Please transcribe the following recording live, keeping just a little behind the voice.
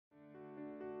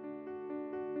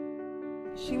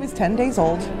She was 10 days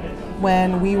old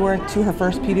when we went to her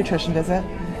first pediatrician visit,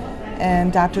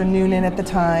 and Dr. Noonan at the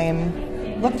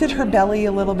time looked at her belly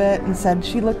a little bit and said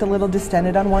she looked a little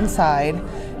distended on one side.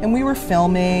 And we were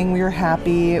filming, we were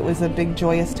happy, it was a big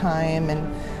joyous time, and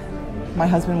my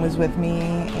husband was with me,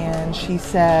 and she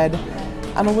said,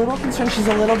 I'm a little concerned, she's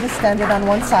a little distended on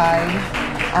one side.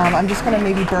 I'm just going to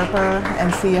maybe burp her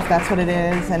and see if that's what it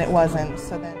is, and it wasn't.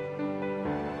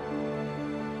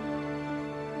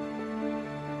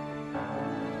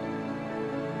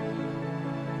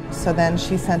 So then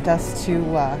she sent us to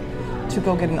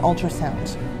go get an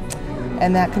ultrasound,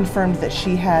 and that confirmed that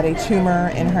she had a tumor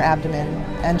in her abdomen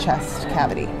and chest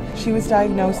cavity. She was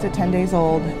diagnosed at 10 days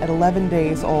old. At 11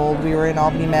 days old, we were in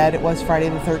Albany Med. It was Friday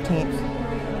the 13th,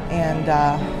 and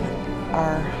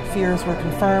our fears were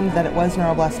confirmed that it was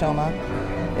neuroblastoma.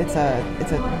 It's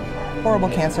a horrible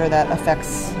cancer that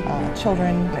affects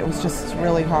children. It was just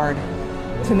really hard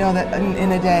to know that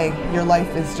in a day your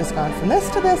life is just gone from this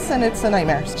to this, and it's a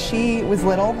nightmare. She was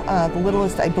little, the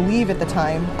littlest I believe at the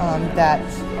time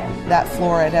that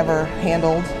Flora had ever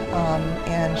handled,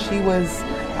 and she was,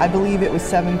 I believe it was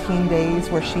 17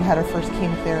 days where she had her first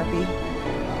chemotherapy.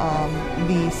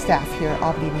 The staff here at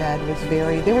Albany Med was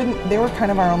they were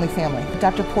kind of our only family.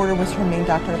 Dr. Porter was her main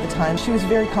doctor at the time. She was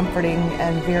very comforting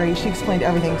and she explained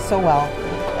everything so well.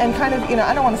 And kind of,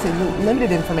 I don't want to say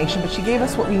limited information, but she gave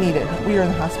us what we needed. We were in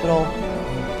the hospital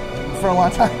for a long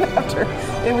time after.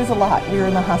 It was a lot. We were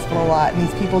in the hospital a lot, and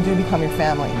these people do become your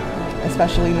family,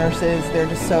 especially nurses. They're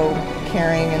just so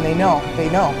caring, and they know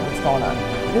what's going on.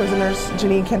 There was a nurse,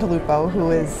 Janine Cantalupo,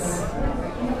 who is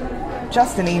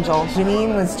just an angel.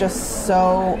 Janine was just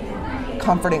so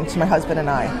comforting to my husband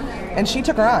and I, and she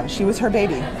took her on. She was her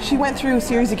baby. She went through a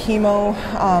series of chemo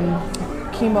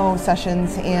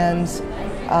sessions, and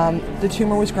the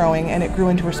tumor was growing, and it grew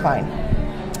into her spine,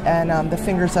 and the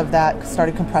fingers of that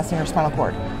started compressing her spinal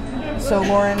cord. So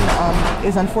Lauren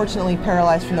is unfortunately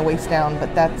paralyzed from the waist down,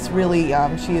 but that's really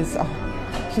she's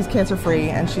cancer-free,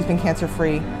 and she's been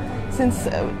cancer-free since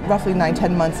roughly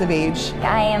 9-10 months of age.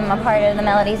 I am a part of the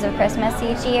Melodies of Christmas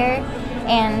each year,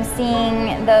 and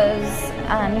seeing those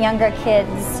younger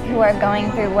kids who are going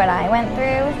through what I went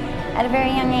through at a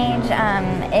very young age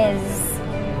is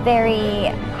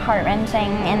very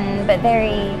heart-wrenching, but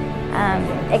very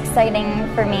exciting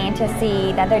for me to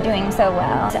see that they're doing so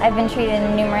well. I've been treated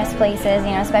in numerous places,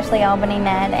 especially Albany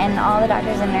Med, and all the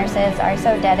doctors and nurses are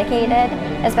so dedicated,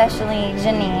 especially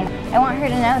Janine. I want her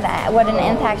to know that, what an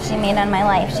impact she made on my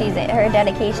life. Her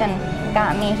dedication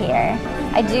got me here.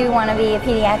 I do want to be a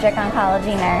pediatric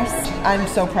oncology nurse. I'm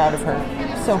so proud of her,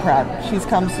 so proud. She's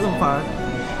come so far,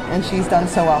 and she's done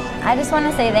so well. I just want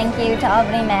to say thank you to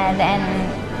Albany Med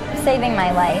and saving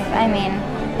my life. I mean,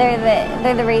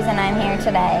 they're the reason I'm here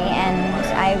today, and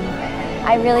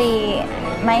I really,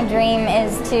 my dream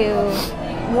is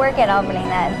to work at Albany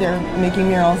Med. They're making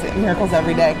miracles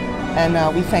every day,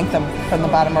 and we thank them from the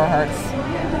bottom of our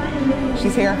hearts.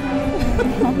 She's here.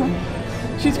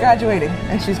 She's graduating,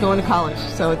 and she's going to college,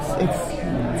 so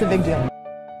it's a big deal.